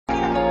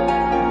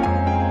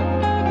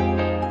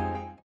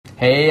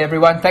Hey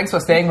everyone, thanks for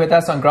staying with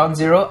us on Ground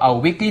Zero, our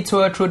weekly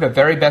tour through the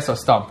very best of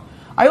Stomp.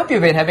 I hope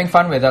you've been having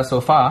fun with us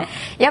so far.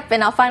 Yep,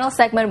 in our final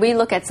segment, we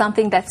look at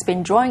something that's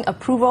been drawing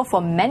approval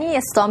for many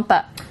a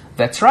Stomper.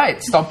 That's right,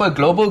 Stomper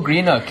Global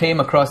Greener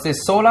came across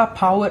this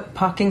solar-powered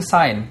parking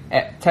sign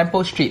at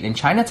Temple Street in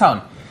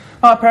Chinatown.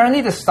 Well, apparently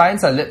the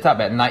signs are lit up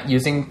at night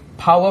using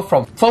power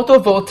from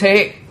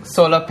photovoltaic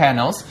solar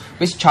panels,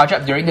 which charge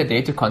up during the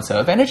day to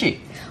conserve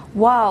energy.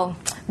 Wow,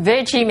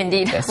 very cheap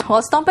indeed. Yes.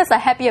 Well, Stompers are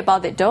happy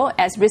about it though,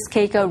 as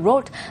Riskaker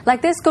wrote,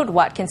 like this good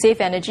what can save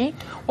energy?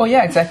 Oh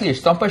yeah, exactly.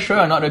 Stomper sure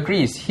or not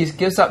agrees. He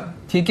gives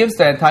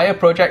the entire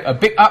project a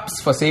big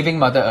ups for saving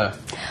Mother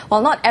Earth.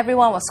 Well, not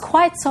everyone was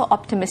quite so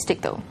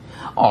optimistic though.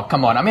 Oh,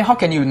 come on. I mean, how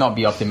can you not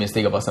be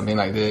optimistic about something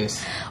like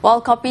this?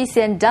 Well, Kopi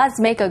Sian does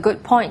make a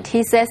good point.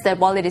 He says that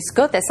while it is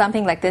good that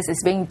something like this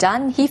is being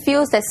done, he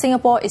feels that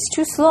Singapore is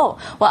too slow,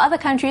 while other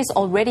countries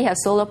already have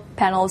solar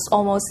panels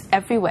almost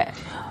everywhere.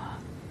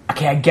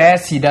 Okay, I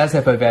guess he does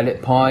have a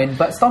valid point,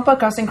 but Stomper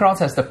Casting Crowns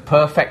has the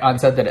perfect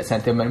answer to that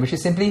sentiment, which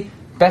is simply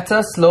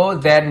better slow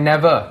than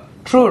never.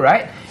 True,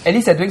 right? At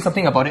least they're doing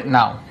something about it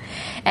now.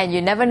 And you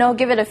never know,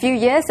 give it a few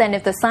years, and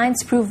if the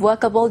signs prove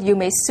workable, you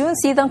may soon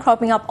see them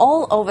cropping up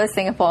all over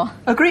Singapore.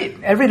 Agreed.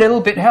 Every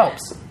little bit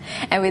helps.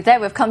 And with that,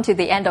 we've come to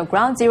the end of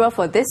Ground Zero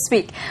for this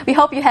week. We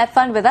hope you had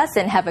fun with us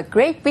and have a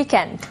great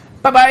weekend.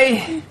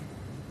 Bye-bye.